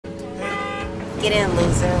Get in,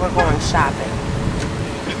 loser. We're going shopping.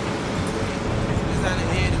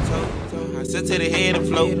 I sit to the head and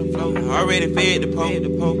float. I already fed the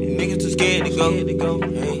poke. Niggas too scared to go.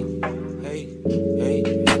 Hey, hey, hey,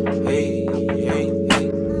 hey, hey.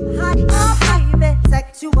 I'm hot, oh baby,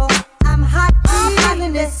 sexual. I'm hot,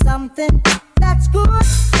 feeling is something that's good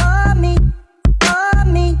for me, for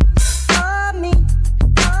me, for me.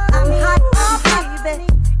 I'm hot, oh baby.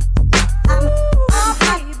 I'm oh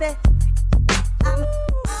baby.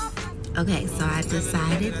 Okay, so I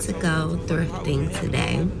decided to go thrifting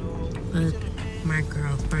today with my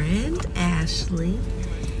girlfriend, Ashley.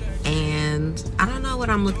 And I don't know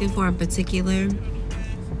what I'm looking for in particular,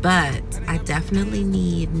 but I definitely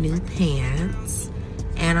need new pants.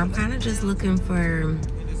 And I'm kind of just looking for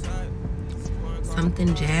something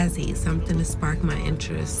jazzy, something to spark my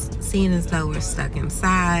interest. Seeing as though we're stuck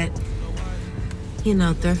inside, you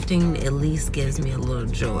know, thrifting at least gives me a little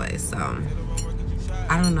joy. So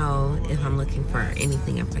I don't know if I'm looking for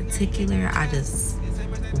anything in particular. I just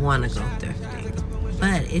want to go thrifting.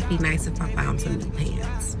 But it'd be nice if I found some new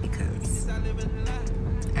pants because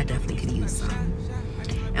I definitely could use some.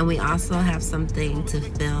 And we also have something to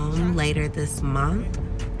film later this month.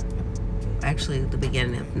 Actually, the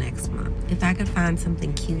beginning of next month. If I could find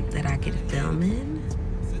something cute that I could film in,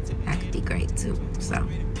 that could be great too. So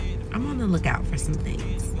I'm on the lookout for some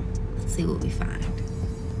things. Let's see what we find.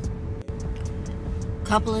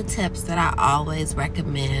 Couple of tips that I always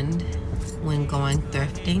recommend when going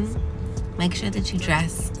thrifting. Make sure that you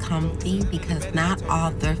dress comfy because not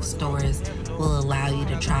all thrift stores will allow you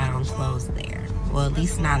to try on clothes there. Well, at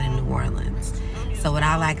least not in New Orleans. So what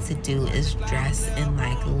I like to do is dress in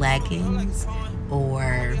like leggings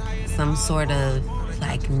or some sort of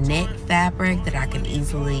like knit fabric that I can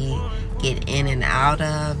easily get in and out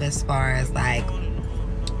of, as far as like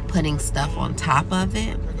putting stuff on top of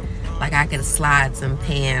it. Like I could slide some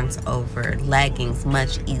pants over leggings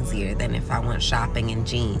much easier than if I went shopping in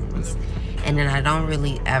jeans. And then I don't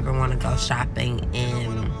really ever want to go shopping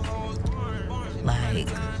in like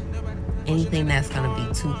anything that's going to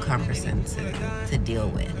be too cumbersome to deal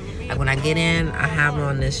with. Like when I get in, I have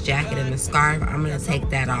on this jacket and a scarf. I'm going to take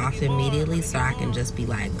that off immediately so I can just be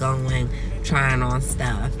like going, trying on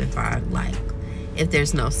stuff. If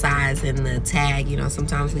there's no size in the tag, you know,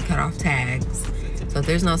 sometimes we cut off tags. So if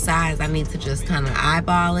there's no size, I need to just kind of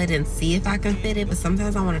eyeball it and see if I can fit it. But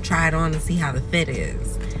sometimes I want to try it on and see how the fit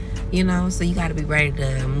is, you know? So you got to be ready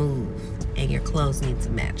to move, and your clothes need to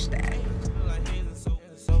match that.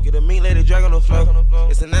 Get a meat lady drag on the floor.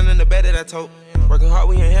 It's a none in the bed that I told. Working hard,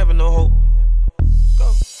 we ain't having no hope.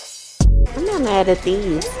 Go. I'm not mad at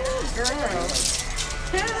these.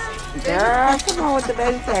 Girl, come on with the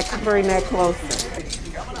baby fat. Bring that closer.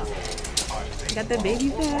 Got the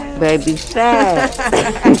baby fat. Baby fat.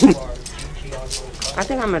 I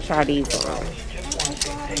think I'm gonna try these on.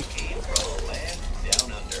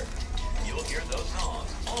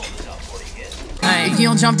 If you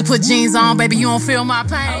don't jump to put jeans on, baby, you don't feel my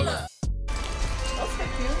pain.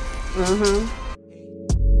 Mm-hmm.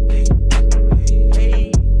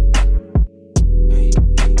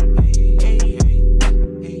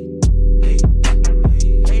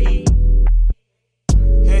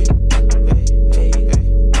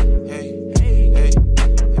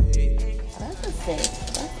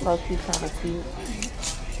 Low-key kind of cute.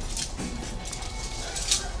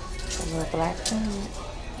 A little black tone.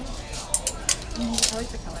 I like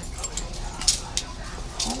the color.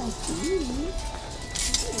 I like these.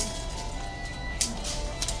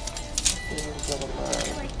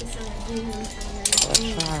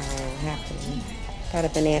 Got a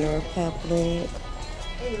Banana Republic.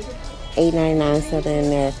 $8.99, so then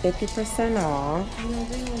they're 50% off.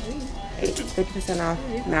 50% off.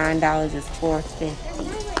 $9 is $4.50.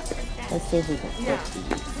 Let's see if we can fit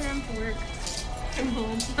these. I wear them to work from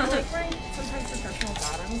home. I like wearing sometimes professional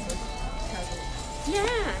bottoms with casual.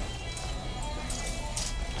 Yeah.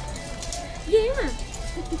 Yeah.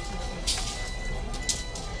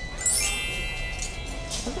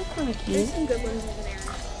 Those are kind of cute. There's some good ones over there.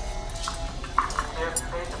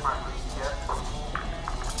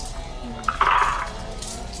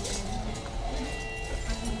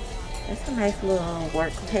 That's a nice little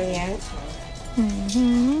work pant.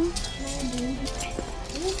 Mm-hmm.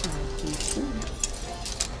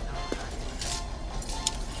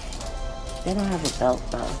 They don't have a belt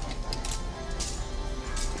though. I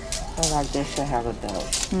feel like this should have a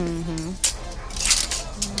belt. Mm-hmm.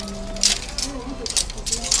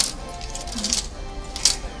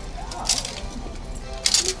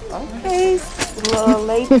 Okay, little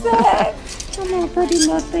latex. Come on, pretty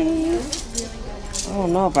little things. I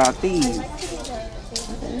don't know about these.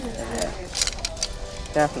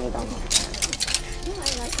 Definitely don't like that.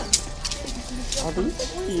 Oh, these are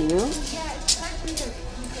cute.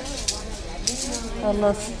 A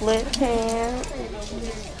little split pants.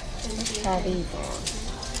 Let's try these on.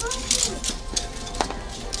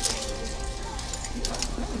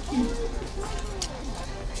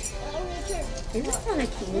 These are kind of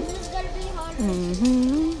cute.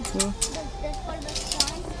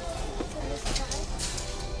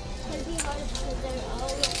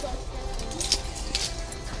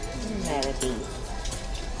 Mad at these.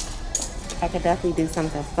 I could definitely do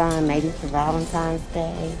something fun, maybe for Valentine's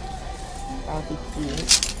Day. That would be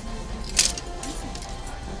cute.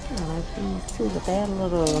 I like these too, but they're a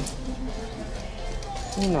little,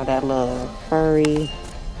 you know, that little furry.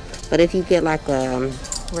 But if you get like a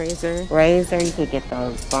razor, you could get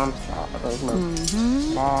those bumps off, those little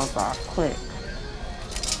balls off quick.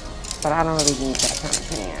 But I don't really need that kind of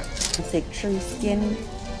pants. You take true skinny.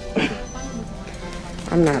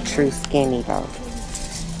 I'm not true skinny though.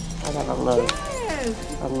 I got a little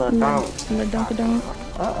don't.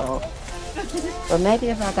 Uh-oh. But maybe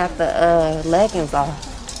if I got the leggings off.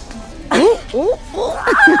 It's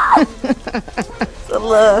a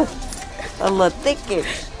little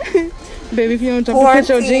thickish. Baby, if you don't jump to put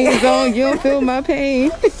your jeans on, you don't feel my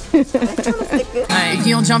pain. If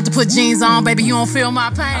you don't jump to put jeans on, baby, you don't feel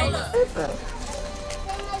my pain.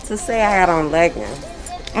 To say I had on leggings.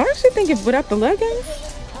 I actually think if without the leggings,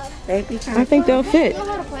 I think they'll fit.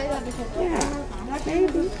 Yeah,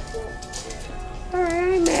 maybe. Alright,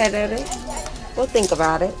 I ain't mad at it. We'll think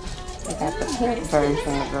about it. We got the pink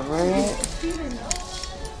version of the red.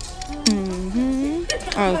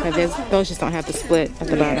 Oh, okay, those just don't have the split at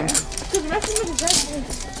the bottom.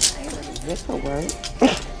 This will work.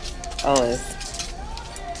 Oh, it's...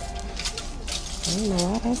 I don't know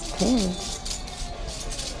why that's pink.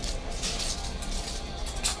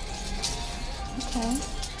 Okay.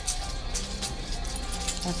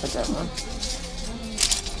 That's a good one.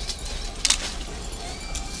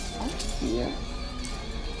 That's cute.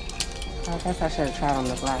 I guess I should have tried on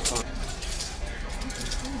the black one.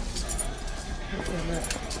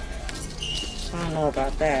 I don't know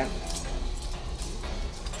about that.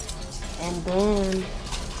 And then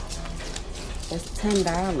it's $10.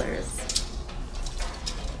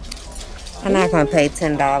 I'm not gonna pay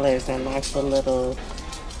 $10 and like the little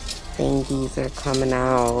thingies are coming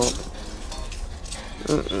out.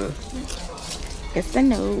 It's a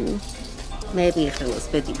no. Maybe if it was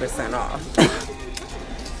 50% off.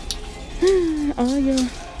 Oh yeah.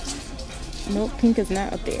 Nope, pink is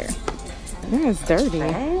not up there. That's dirty.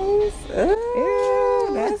 Ew,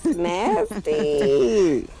 that's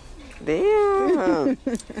nasty. Damn.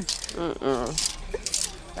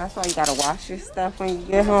 That's why you gotta wash your stuff when you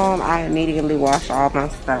get home. I immediately wash all my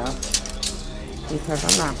stuff because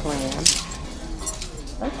I'm not playing.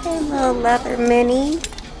 Okay, little leather mini.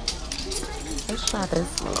 Let's try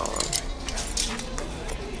this one on.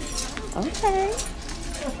 Okay.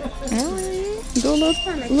 Alright. Do a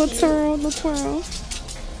little twirl.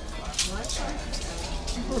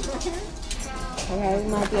 Okay, we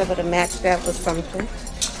might be able to match that with something.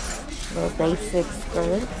 A little basic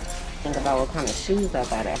skirt. Think about what kind of shoes I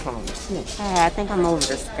got at home. Alright, I think I'm over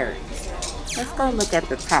the skirt. Let's go look at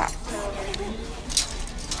the top.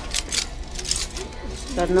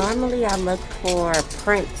 So normally I look for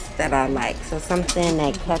prints that I like. So something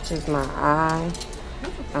that catches my eye.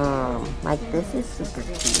 Like this is super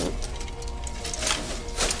cute.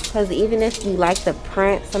 Because even if you like the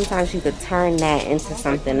print, sometimes you could turn that into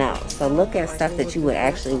something else. So look at stuff that you would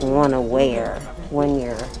actually want to wear when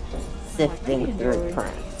you're sifting through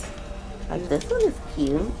prints. Like this one is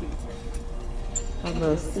cute. A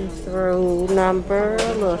little see-through number.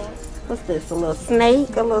 A little, what's this? A little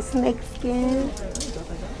snake? A little snake skin.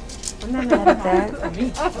 I'm not mad at that.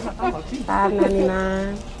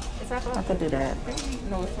 $5.99. I could do that.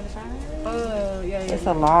 It's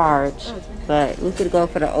a large, but we could go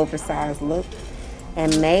for the oversized look.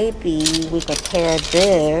 And maybe we could pair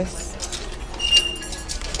this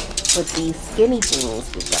with these skinny jeans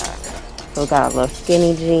we got. So we got a little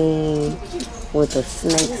skinny jean with a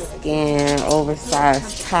snake skin,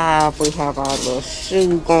 oversized top. We have our little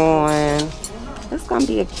shoe going. It's gonna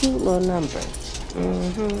be a cute little number.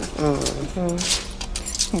 Okay,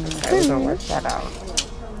 we're gonna work that out.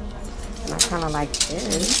 And I kind of like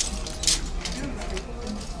this.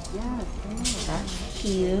 That's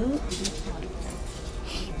cute.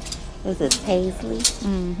 Is it paisley?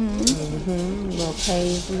 Little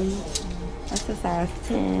paisley. That's a size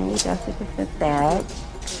 10. We definitely could fit that.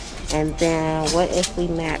 And then what if we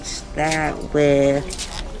match that with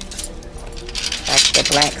like the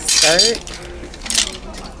black skirt?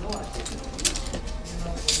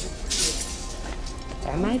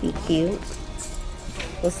 That might be cute.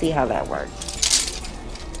 We'll see how that works.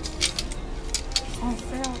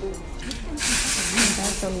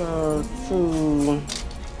 That's a little too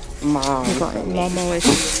mom-ish.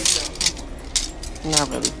 Not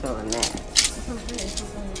really feeling that.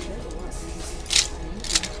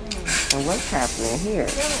 And what's happening here?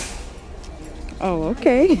 Oh,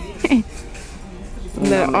 okay.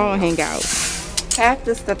 Let it all hang out. Half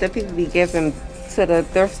the stuff that people be giving to the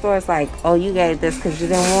thrift store is like, oh, you gave this because you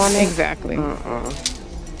didn't want it? Exactly.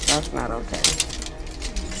 That's not okay.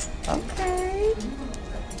 Okay.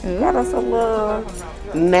 Got us a little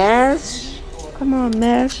mesh. Come on,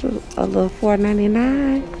 mesh. A little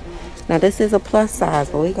 $4.99. Now, this is a plus size,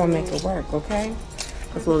 but we're going to make it work, okay?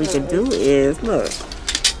 Because what we can do is, look.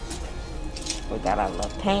 We got our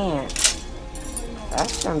little pants.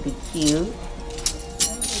 That's going to be cute.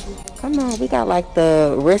 Come on, we got like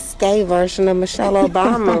the risque version of Michelle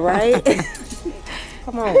Obama, right?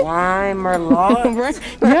 Come on, wine, Merlot.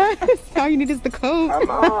 Right. Yes, all you need is the coat. Come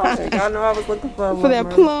on. Y'all know I was looking for that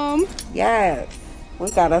plum. Yes. We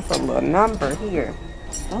got us a little number here.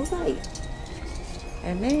 All right.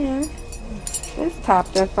 And then this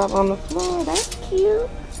top that fell on the floor. That's cute.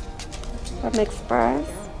 From Express.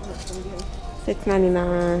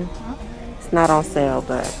 $6.99. It's not on sale,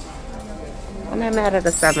 but I'm not mad at a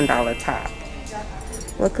 $7 top.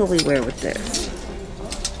 What could we wear with this?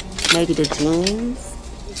 Maybe the jeans?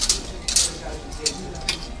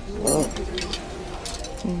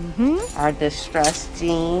 Our distressed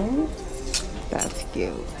jeans. That's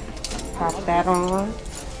cute. Pop that on.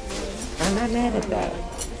 I'm not mad at that.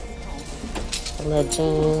 A little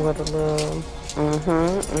jean with a little.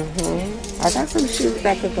 I got some shoes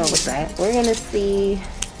that could go with that. We're gonna see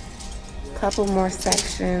a couple more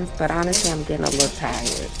sections, but honestly, I'm getting a little tired.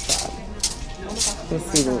 So we'll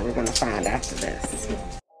see what we're gonna find after this.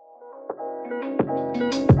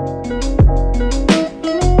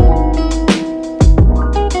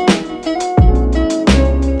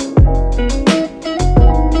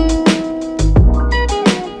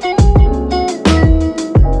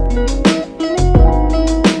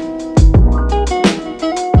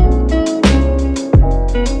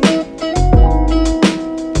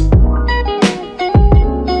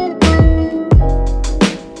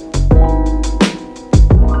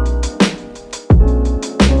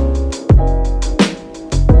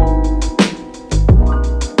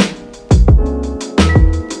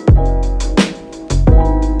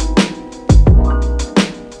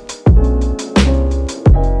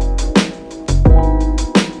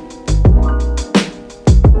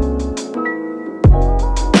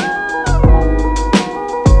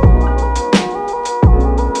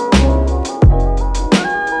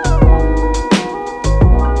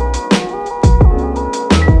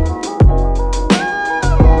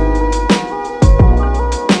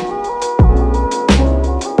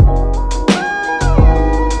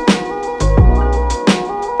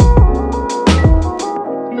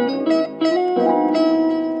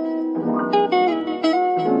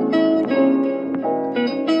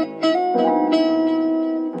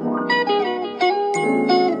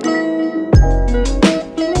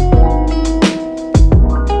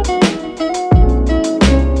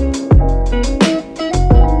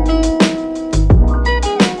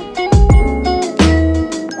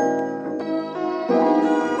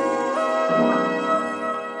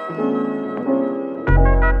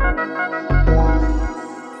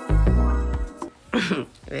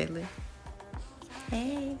 Really?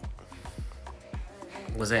 Hey.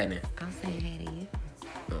 What's happening? I'll say hey to you.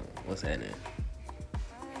 Oh, what's happening?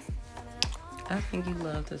 I think you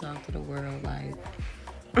love to talk to the world like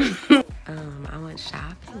I went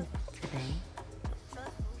shopping today.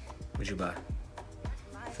 What'd you buy?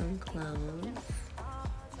 Some clothes.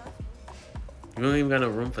 You don't even got no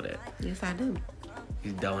room for that. Yes, I do.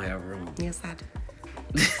 You don't have room. Yes, I do.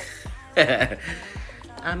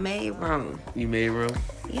 I made room. You made room?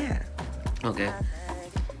 Yeah. Okay.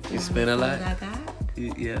 You spent a lot? What I got?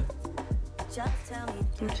 Yeah.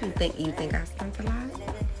 What you think? You think I spent a lot?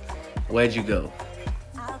 Where'd you go?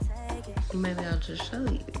 Maybe I'll just show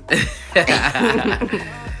you.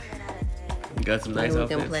 You got some nice Maybe we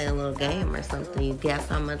outfits. can play a little game or something. You guess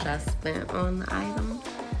how much I spent on the item,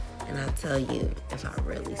 and I'll tell you if I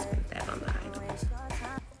really spent that on the items.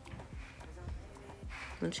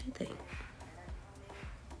 What you think?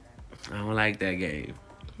 I don't like that game.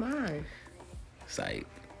 Why? It's like,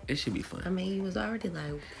 it should be fun. I mean, you was already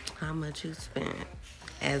like, how much you spent?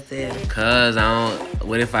 As if. Cause I don't.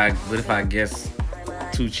 What if I guess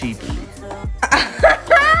too cheaply?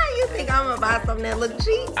 You think I'm gonna buy something that look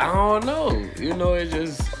cheap? I don't know. You know, it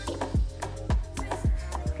just.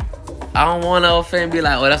 don't want to offend and be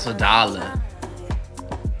like, oh, that's $1.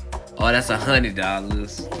 Oh, that's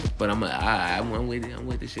 $100. But I'm with it. I'm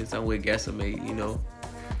with the shit. So I'm with Guesstimate, you know.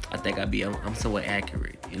 I think I'm somewhat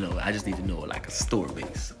accurate. You know, I just need to know like a store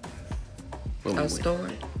base. A store?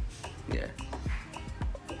 Yeah.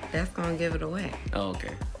 That's gonna give it away. Oh,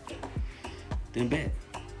 okay. Then bet.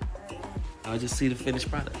 I'll just see the finished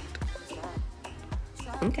product.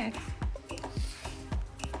 Okay.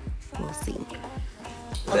 We'll see.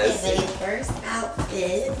 Let's Okay, see. first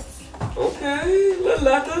outfit. Okay, little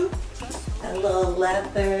leather. A little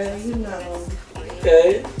leather, you know.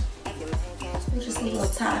 Okay. Just a little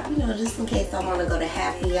top, you know, just in case I want to go to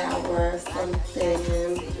happy hour or something.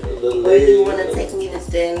 Or you want to take me to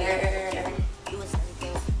dinner.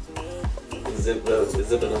 Zip in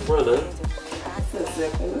the front, huh? It's a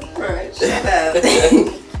zip in the front. Shut up.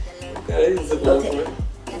 Okay, zip in the Okay. front.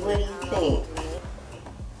 What do you think?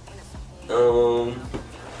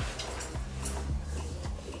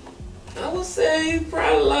 I would say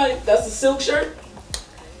probably like, that's a silk shirt.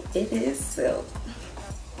 It is silk.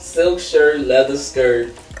 Silk shirt, leather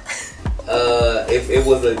skirt. If it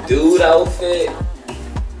was a dude outfit,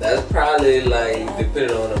 that's probably like,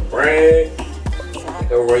 depending on the brand, it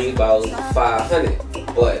could range about $500.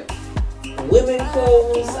 But women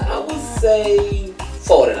clothes, I would say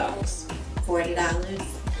 $40. $40.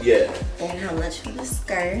 Yeah. And how much for the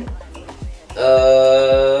skirt?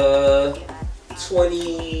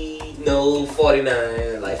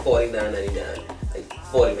 49, like $49.99. Like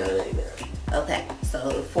 $49.99. Okay,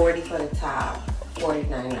 so 40 for the top,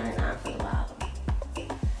 $49.99 for the bottom.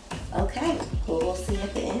 Okay, well, we'll see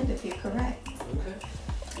at the end if you're correct. Okay.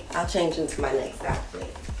 I'll change into my next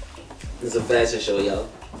outfit. It's a fashion show, y'all.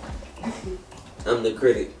 I'm the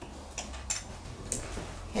critic.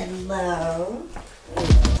 Hello.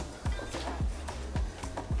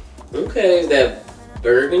 Okay, is that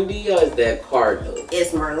burgundy or is that cardinal?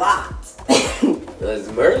 It's Merlot. It's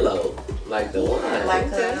Merlot, like the wine. Like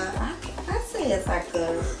Okay. I say it's like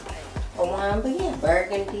a wine, but yeah,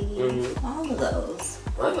 burgundy, Mhm. all of those.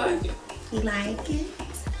 I like it. You like it?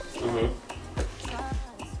 Mhm.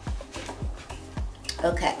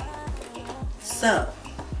 Okay. So,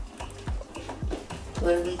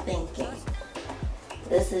 what are we thinking?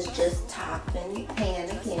 This is just top and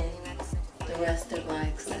pant again. The rest of my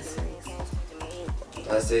accessories.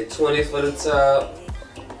 I said 20 for the top,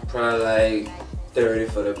 probably like 30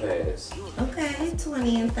 for the pants. Okay,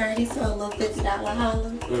 20 and 30, so a little $50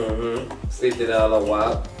 holler. $50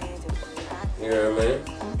 wop. You know what I mean?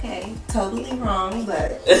 Okay, totally wrong,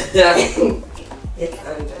 but it's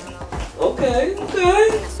under. Okay.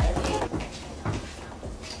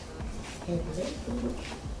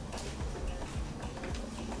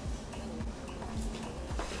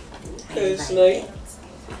 Okay, snake.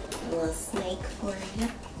 A little snake for you.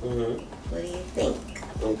 What do you think?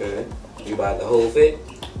 Okay. You buy the whole fit?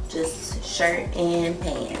 Just shirt and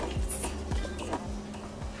pants.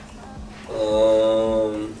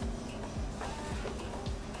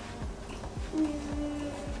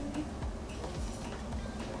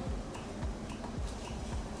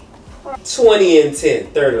 $20 and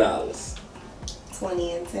 $10, $30.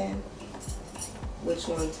 20 and 10. Which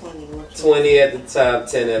one 20? Which one? 20 at the top,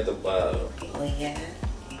 10 at the bottom. Oh yeah.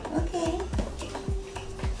 Okay.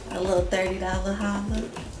 A little $30 holler.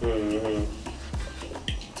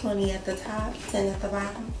 20 at the top, 10 at the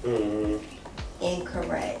bottom.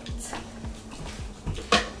 Incorrect.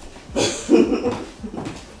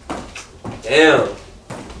 Damn.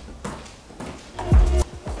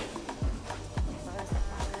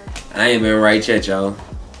 I ain't been right yet, y'all.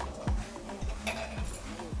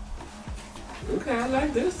 Okay, I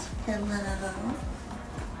like this. Hello.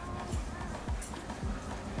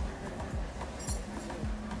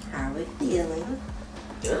 How we feeling?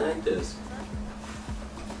 I like this.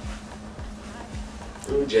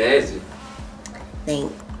 Ooh, jazzy. Do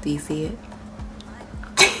you see it?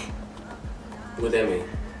 What that mean?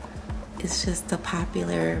 It's just a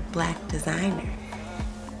popular black designer.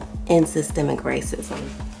 And systemic racism.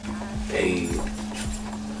 Hey.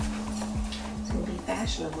 To be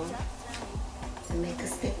fashionable and make a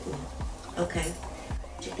statement. Okay.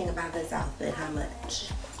 What you think about this outfit? How much?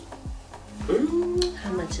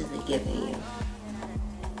 How much is it giving you?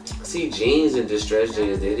 See, jeans and distressed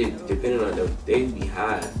jeans, depending on they be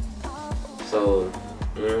high. So,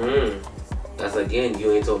 that's again,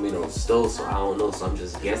 you ain't told me no store, so I don't know, so I'm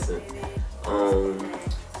just guessing.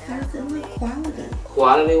 How does it look quality?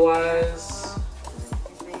 Quality wise,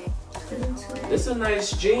 it's a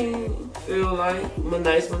nice jean, feel like, a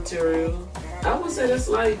nice material. I would say that's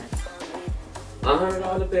like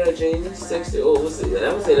 $100 pair of jeans, 60. Oh, I would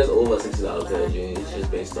say that's over $60 pair of jeans, just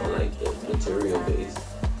based on like the material base.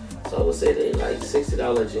 So I would say they like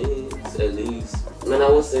 $60 jeans at least. And then I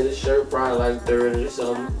would say the shirt probably like 30 or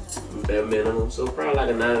something at minimum. So probably like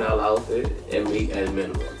a $90 outfit at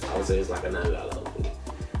minimum. I would say it's like a $90 outfit.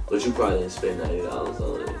 But you probably didn't spend $90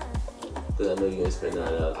 on it. Because I know you didn't spend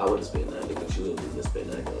 $90. I would have spent $90, but you wouldn't even spend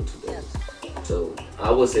 $90 on 2 days. So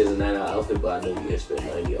I would say it's a $90 outfit, but I know you didn't spend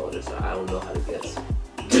 $90 on it, so I don't know how to guess.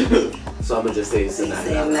 So I'm gonna just say it's a $90. You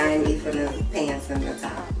said $90 for the pants and the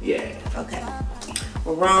top. Yeah. Okay.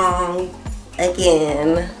 Wrong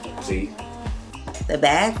again. See? The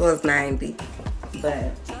bag was $90,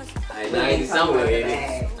 but 90 somewhere in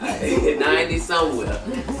it. 90 somewhere.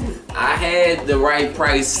 I had the right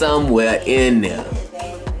price somewhere in there.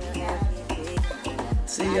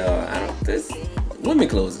 See y'all, this women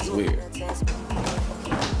clothes is weird.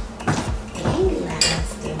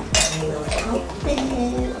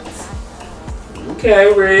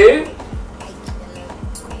 Okay, Red.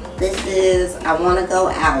 This is I Wanna Go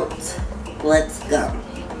Out. Let's go.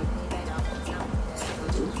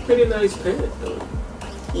 Pretty nice pants though.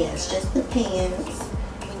 Yeah, it's just the pants.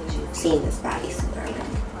 You've seen this bodysuit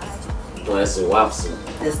already. Oh, that's a WAP suit.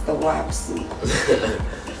 It's the WAP suit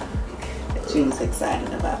that you was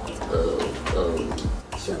excited about.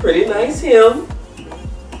 It's a pretty nice hem.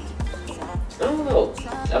 I don't know.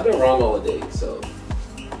 I've been wrong all day, so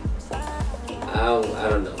I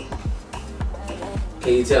don't know.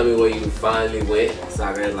 Can you tell me where you finally went so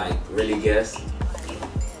I can like really guess?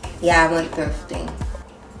 Yeah, I went thrifting.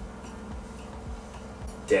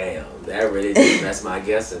 Damn, that really did mess my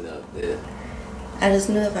guessing up there. I just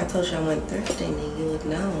knew if I told you I went thrifting, then you would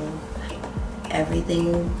know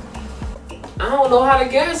everything. I don't know how to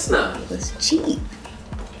guess now. Was cheap.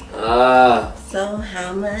 So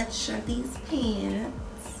how much are these pants?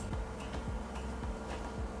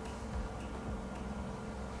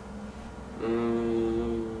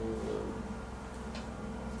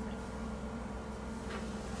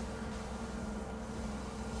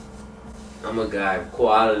 I'm a guy of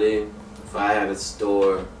quality. If I had a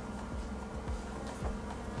store,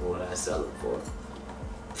 what would I sell them for?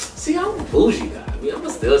 See, I'm a bougie guy. I mean, I'm gonna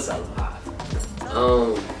still sell them hot.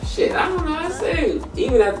 Shit, I don't know. I say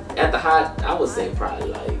even at the hot, I would say probably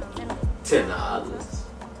like $10.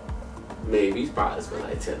 Maybe probably spend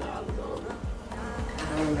like $10 on them.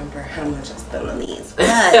 I don't remember how much I spent on these,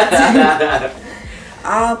 but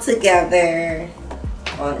all together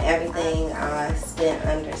on everything, I spent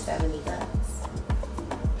under $70.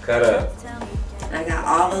 Cut up. I got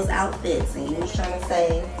all those outfits, and you was trying to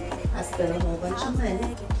say I spent a whole bunch of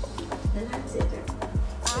money, and I didn't.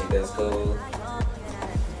 I think that's cool.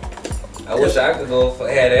 I wish I could go for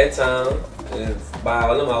that time and buy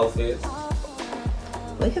all them outfits.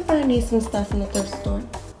 We could find you some stuff in the thrift store.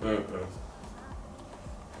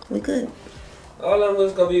 We could. All of them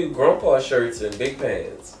was gonna be grandpa shirts and big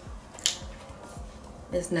pants.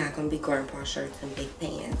 It's not gonna be grandpa shirts and big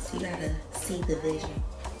pants. You gotta see the vision.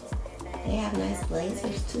 They have nice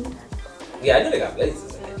blazers too. Yeah, I know they got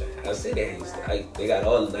blazers in there. I see they got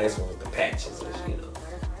all the nice ones with the patches, you know,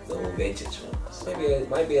 the old vintage ones. Maybe it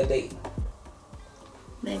might be a date.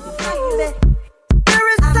 Maybe.